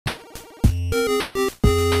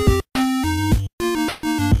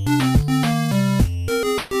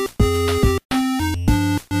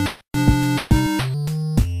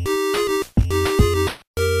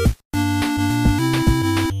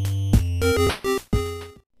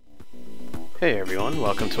Hey everyone,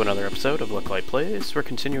 welcome to another episode of Looklight Plays. We're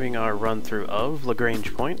continuing our run-through of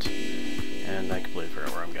Lagrange Point, and I completely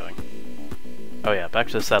forgot where I'm going. Oh yeah, back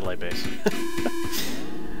to the satellite base.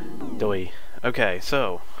 Doi. Okay,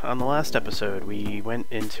 so, on the last episode we went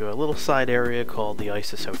into a little side area called the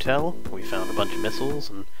ISIS Hotel. We found a bunch of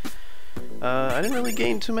missiles, and I didn't really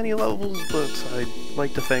gain too many levels, but I'd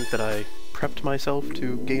like to think that I prepped myself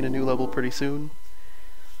to gain a new level pretty soon.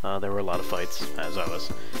 There were a lot of fights, as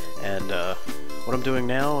always. And what I'm doing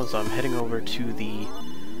now is I'm heading over to the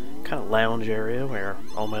kind of lounge area where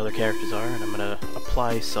all my other characters are, and I'm going to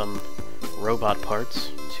apply some robot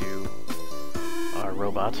parts to our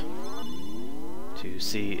robot to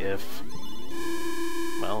see if,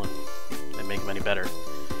 well, if they make them any better. Did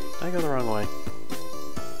I go the wrong way?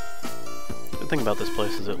 Good thing about this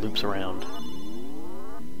place is it loops around.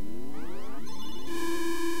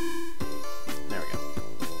 There we go.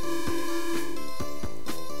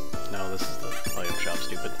 No, this is the item shop,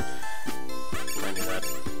 stupid. I knew that.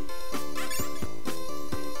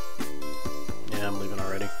 Yeah, I'm leaving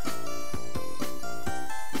already.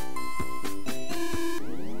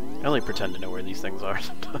 I only pretend to know where these things are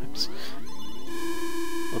sometimes.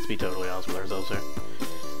 Let's be totally honest with ourselves here.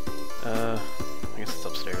 I guess it's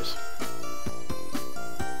upstairs.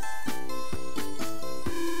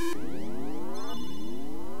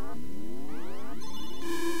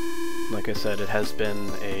 Like I said, it has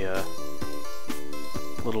been a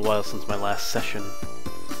little while since my last session,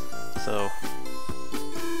 so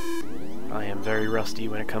I am very rusty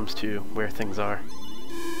when it comes to where things are.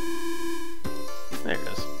 There it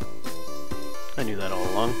is. I knew that all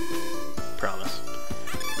along. Promise.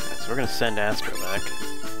 Alright, so we're gonna send Astro back.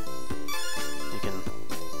 You can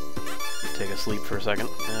take a sleep for a second,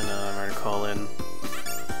 and I'm gonna call in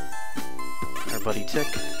our buddy Tick.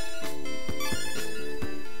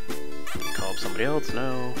 Call up somebody else?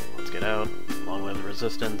 No. Let's get out. Long live the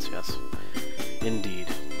resistance. Yes. Indeed.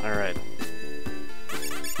 Alright.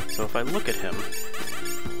 So if I look at him,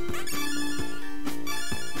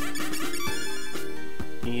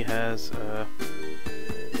 he has a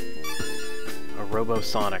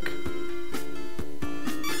Robosonic.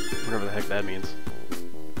 Whatever the heck that means.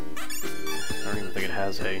 I don't even think it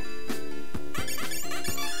has a...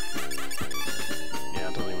 Yeah,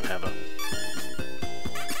 it doesn't even have a...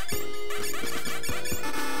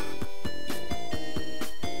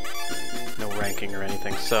 no ranking or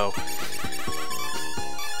anything, so...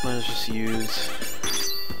 let's just use...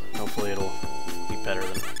 hopefully it'll be better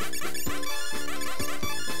than...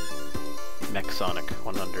 Sonic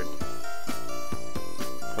 100.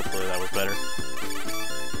 Hopefully that was better.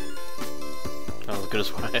 Not as good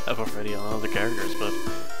as what I have already on other characters, but...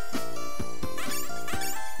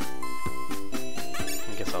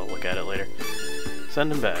 I guess I'll look at it later.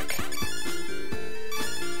 Send him back.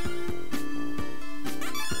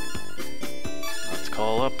 Let's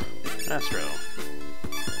call up Astro.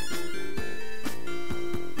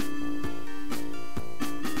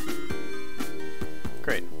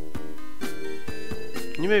 Great.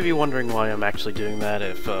 You may be wondering why I'm actually doing that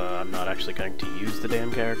if I'm not actually going to use the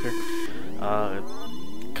damn character.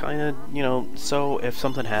 Kinda, you know, so if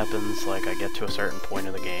something happens, like I get to a certain point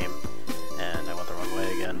of the game, and I went the wrong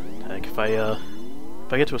way again, like if I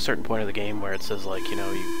get to a certain point of the game where it says, like, you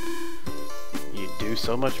know, you do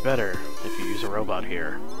so much better if you use a robot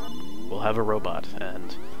here, we'll have a robot,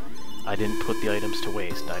 and I didn't put the items to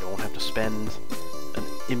waste, I don't have to spend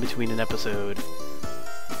in between an episode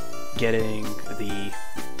getting the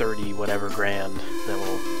 30 whatever grand that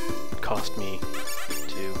will cost me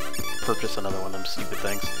to purchase another one of them stupid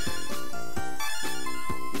things.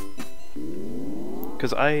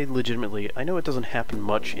 Because I legitimately, I know it doesn't happen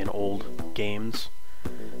much in old games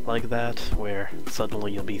like that, where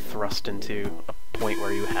suddenly you'll be thrust into a point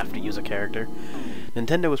where you have to use a character.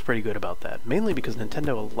 Nintendo was pretty good about that, mainly because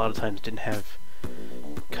Nintendo a lot of times didn't have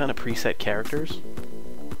kind of preset characters.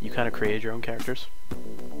 You kind of created your own characters.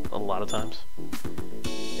 A lot of times,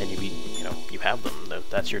 and you know, you have them.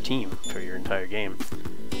 That's your team for your entire game.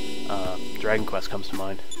 Dragon Quest comes to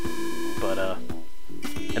mind, but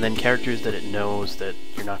and then characters that it knows that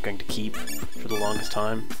you're not going to keep for the longest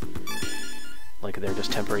time, like they're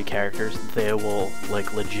just temporary characters. They will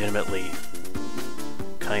like legitimately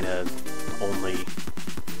kind of only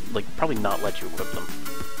like probably not let you equip them.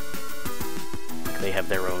 Like they have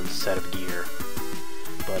their own set of gear,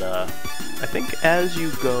 but I think as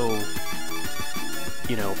you go,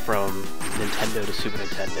 you know, from Nintendo to Super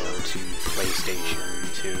Nintendo to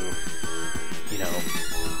PlayStation to, you know,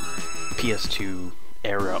 PS2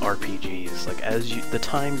 era RPGs, like as the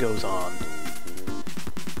time goes on,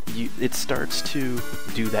 it starts to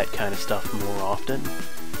do that kind of stuff more often,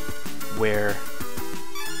 where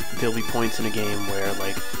there'll be points in a game where,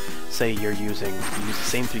 like, say you use the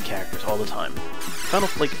same 3 characters all the time. Final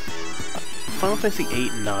Fantasy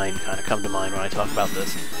 8 and 9 kind of come to mind when I talk about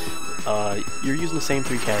this. You're using the same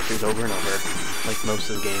 3 characters over and over, like most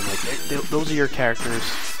of the game. Like, those are your characters.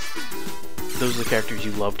 Those are the characters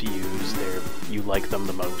you love to use. You like them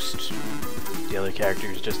the most. The other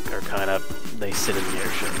characters just are kind of, they sit in the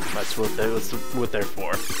airship. That's what they're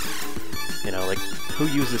for. You know, like, who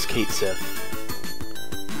uses Kate Sith?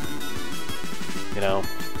 You know,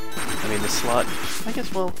 I mean, the slot, I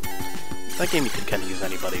guess, well, that game you could kind of use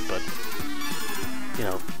anybody, but, you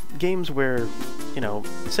know, games where, you know,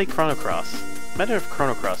 say Chrono Cross. Imagine if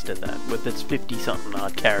Chrono Cross did that, with its 50-something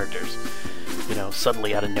odd characters. You know,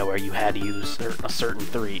 suddenly out of nowhere you had to use a certain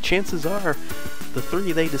 3. Chances are, the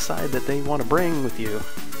 3 they decide that they want to bring with you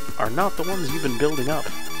are not the ones you've been building up.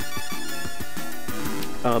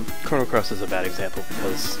 Chrono Cross is a bad example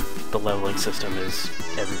because the leveling system is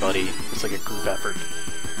everybody, it's like a group effort.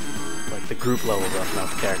 Like, the group levels up, not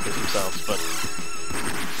the characters themselves, but,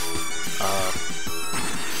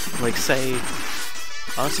 like, say,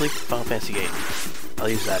 honestly, Final Fantasy 8, I'll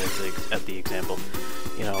use that as the example.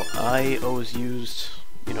 You know, I always used,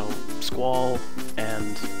 you know, Squall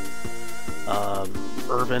and,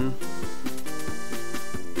 Irvin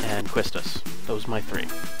and Quistis. Those are my 3.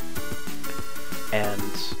 And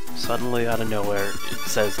suddenly, out of nowhere, it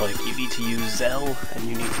says, like, you need to use Zell, and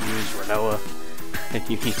you need to use Renoa, and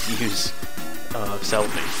you need to use,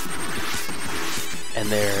 Selphie. And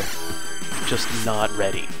they're just not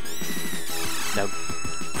ready. Now,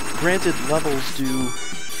 granted, levels do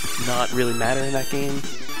not really matter in that game.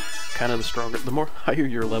 Kind of the more higher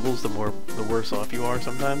your levels, the worse off you are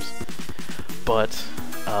sometimes. But,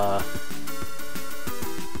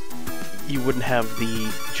 you wouldn't have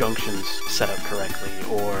the junctions set up correctly,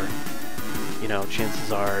 or, you know,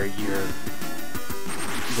 chances are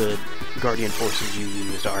the Guardian forces you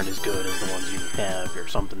used aren't as good as the ones you have, or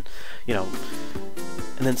something, you know,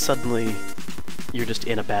 and then suddenly you're just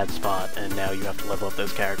in a bad spot, and now you have to level up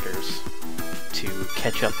those characters to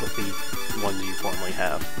catch up with the ones you formerly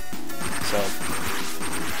have. So,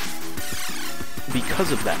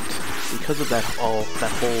 because of that whole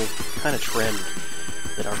kind of trend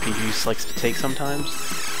that RPGs likes to take sometimes,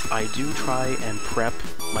 I do try and prep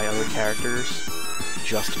my other characters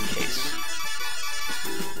just in case.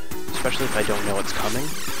 Especially if I don't know what's coming.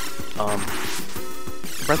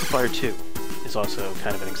 Breath of Fire 2 is also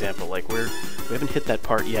kind of an example. Like, we haven't hit that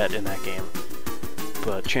part yet in that game,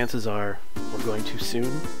 but chances are we're going to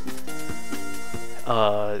soon.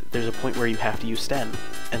 There's a point where you have to use Sten,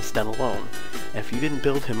 and Sten alone. And if you didn't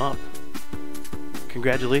build him up,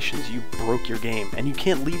 congratulations, you broke your game, and you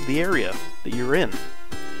can't leave the area that you're in.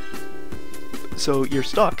 So you're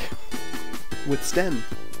stuck with Sten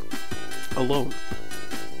alone.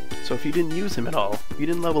 So if you didn't use him at all, if you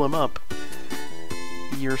didn't level him up,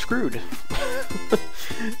 you're screwed.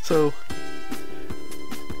 So,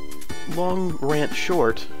 long rant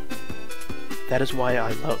short, that is why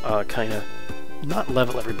I kind of, not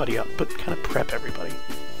level everybody up, but kind of prep everybody.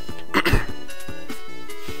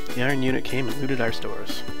 The Iron Unit came and looted our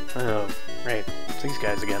stores. Oh, right. It's these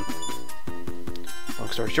guys again. Long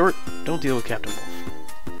story short, don't deal with Captain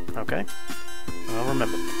Wolf. Okay? I'll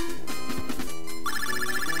remember.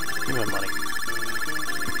 Give me my money.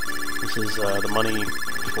 This is the money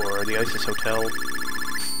for the Isis Hotel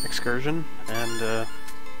excursion, and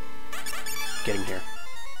getting here.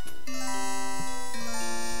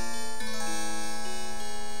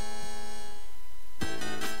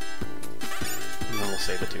 And then we'll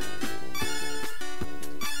save it too.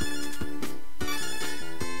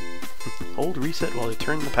 Hold reset while you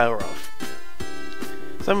turn the power off.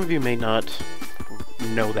 Some of you may not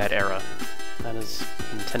know that era. That is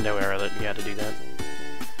Nintendo era that you had to do that.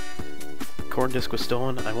 Core disc was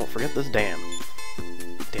stolen. I won't forget this Dan.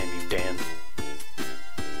 Damn you, Dan.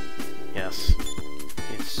 Yes.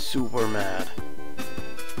 He's super mad.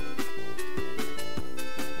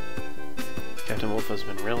 Captain Wolf has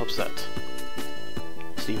been real upset.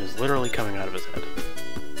 Steam is literally coming out of his head.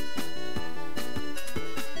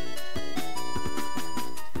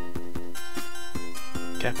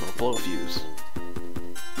 Captain will blow a fuse.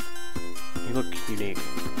 You look unique.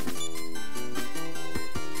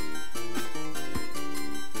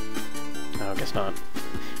 No, I guess not.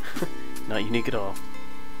 Not unique at all.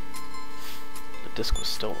 The disc was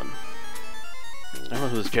stolen. I don't know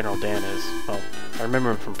who this General Dan is. Well, I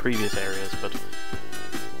remember him from previous areas, but...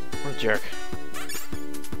 what a jerk.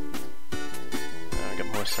 I got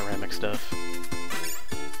more ceramic stuff.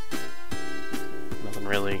 Nothing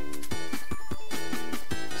really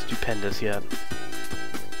stupendous yet.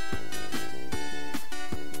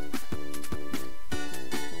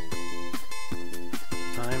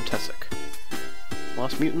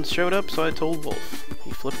 Lost mutants showed up, so I told Wolf. He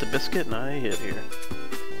flipped a biscuit and I hid here.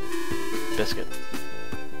 Biscuit.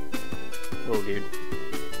 Oh, dude.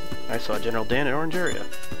 I saw General Dan in Orange area.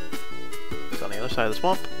 He's on the other side of the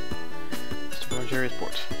swamp. West of Orange area's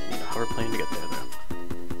port. Need a hover plane to get there, though.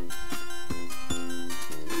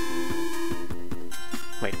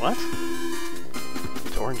 Wait, what?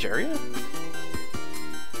 It's Orange area?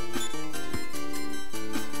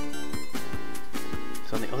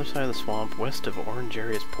 It's on the other side of the swamp, west of Orange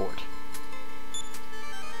area's port.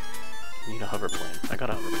 Need a hover plane. I got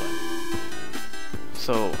a hover plane.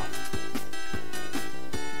 So...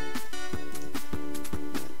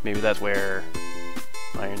 maybe that's where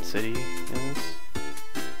Iron City is?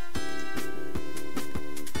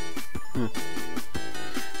 I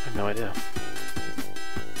have no idea.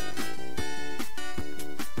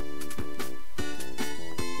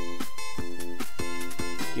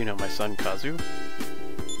 You know my son Kazu?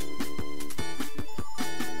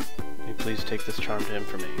 Will you please take this charm to him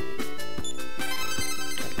for me?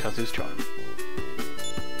 Got Kazu's charm.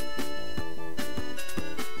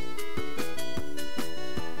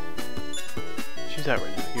 She's out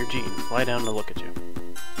right now. You're Jean. Lie down and I'll look at you.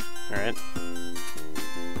 Alright.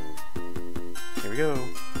 Here we go.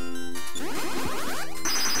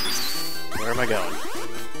 Where am I going?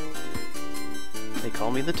 They call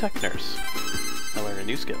me the tech nurse. I learned a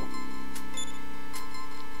new skill.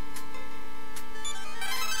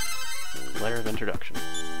 Letter of introduction.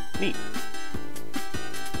 Neat.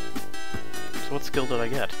 So what skill did I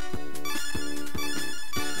get?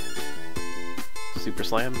 Super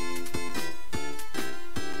Slam?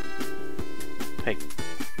 Hey.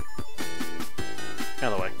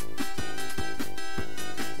 Out of the way.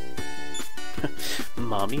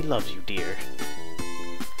 Mommy loves you, dear.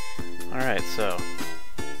 Alright, so...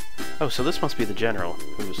 oh, so this must be the general,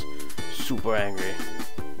 who's super angry.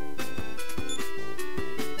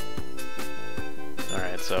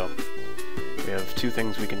 Alright, so... we have two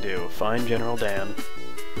things we can do. Find General Dan.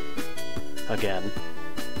 Again.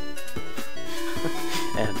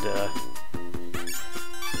 And,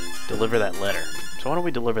 deliver that letter. So why don't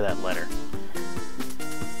we deliver that letter?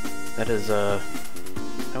 That is, that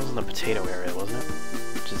was in the potato area, wasn't it?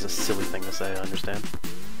 Which is a silly thing to say, I understand.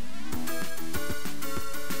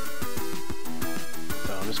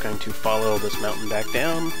 So I'm just going to follow this mountain back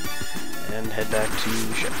down and head back to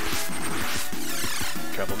the ship.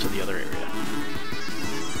 Travel to the other area.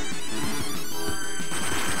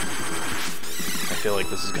 I feel like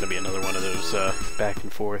this is going to be another one of those back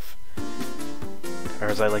and forth, or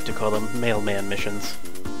as I like to call them, mailman missions.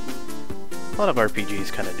 A lot of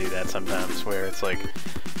RPGs kind of do that sometimes, where it's like,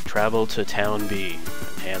 travel to Town B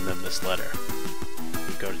and hand them this letter.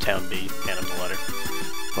 You go to Town B, hand them the letter.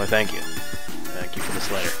 Why, thank you. Thank you for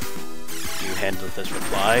this letter. You hand this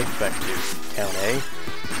reply back to Town A.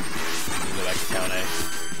 You go back to Town A.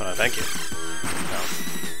 Why, thank you.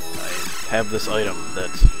 I have this item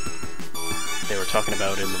that they were talking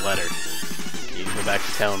about in the letter. Can you go back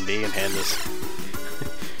to Town B and hand this...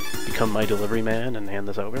 become my delivery man and hand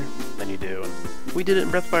this over? Then you do. And we did it in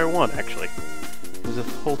Breathfire 1, actually. It was a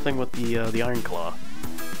whole thing with the Iron Claw.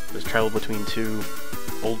 Just travel between two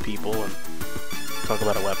old people and talk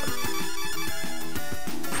about a weapon.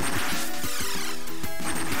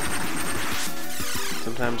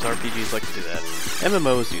 Sometimes RPGs like to do that.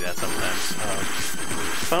 MMOs do that sometimes.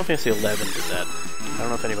 Final Fantasy XI did that. I don't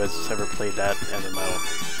know if anybody's ever played that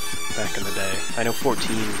MMO back in the day. I know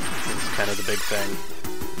 14 is kind of the big thing.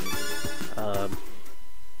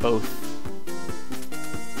 Both...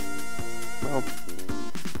 well,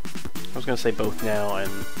 I was going to say both now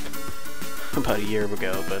and about a year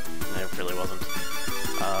ago, but it really wasn't.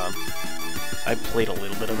 I played a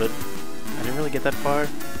little bit of it. I didn't really get that far.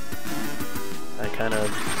 I kind of...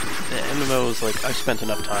 MMOs, like, I've spent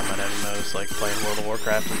enough time on MMOs, like playing World of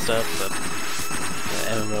Warcraft and stuff, that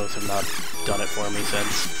MMOs have not done it for me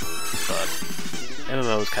since. But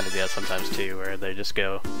MMOs kind of do that sometimes too, where they just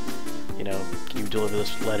go, you know, you deliver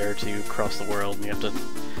this letter to cross the world, and you have to...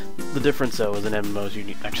 The difference, though, is in MMOs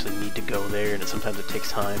you actually need to go there, and sometimes it takes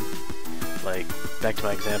time. Like, back to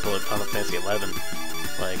my example of Final Fantasy XI,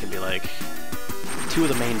 like, it'd be like, two of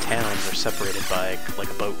the main towns are separated by, like,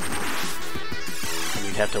 a boat. And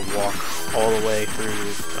you'd have to walk all the way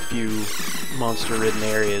through a few monster-ridden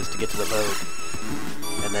areas to get to the boat,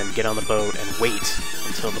 and then get on the boat and wait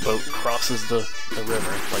until the boat crosses the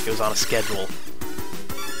river, like it was on a schedule.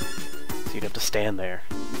 So you'd have to stand there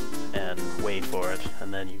and wait for it,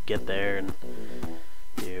 and then you get there and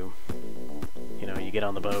you know, you get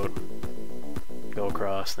on the boat, go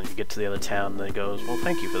across, then you get to the other town, and then it goes, well,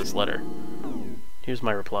 thank you for this letter. Here's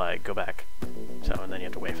my reply, go back. So, and then you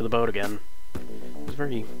have to wait for the boat again. It was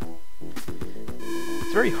It's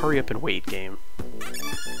a very hurry up and wait game.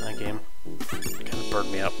 That game kind of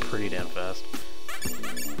burned me out pretty damn fast.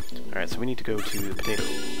 Alright, so we need to go to the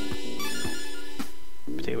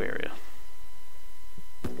potato area.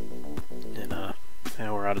 And, I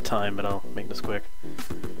know we're out of time, but I'll make this quick.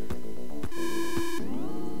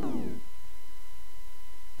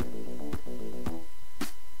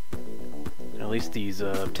 At least these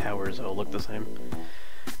towers all look the same.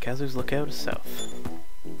 Kazu's lookout is south.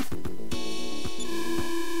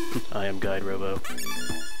 I am Guide Robo.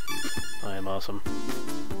 I am awesome.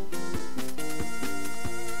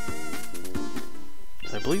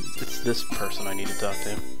 I believe it's this person I need to talk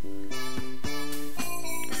to.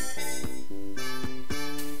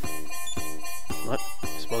 What?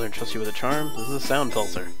 His mother entrusts you with a charm? This is a sound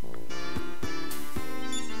pulsar.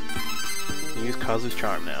 You use Kazu's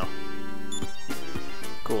charm now.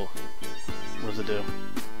 Cool. What does it do?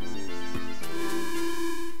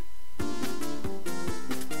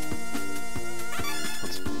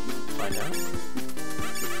 Let's find out.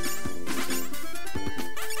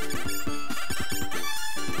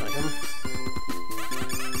 Item.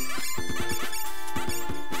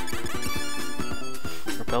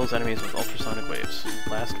 Repels enemies with ultrasonic waves.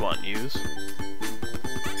 Last one, use.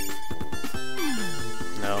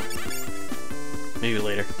 No. Maybe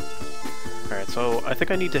later. Alright, so I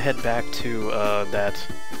think I need to head back to that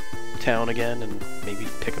town again and maybe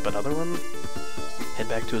pick up another one. Head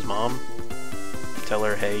back to his mom. Tell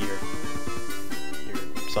her, hey, your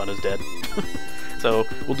son is dead. So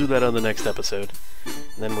we'll do that on the next episode.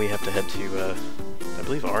 And then we have to head to, I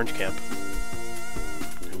believe, Orange Camp.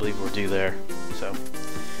 I believe we're due there. So,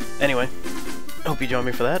 anyway, hope you join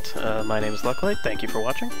me for that. My name is Lucklight. Thank you for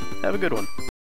watching. Have a good one.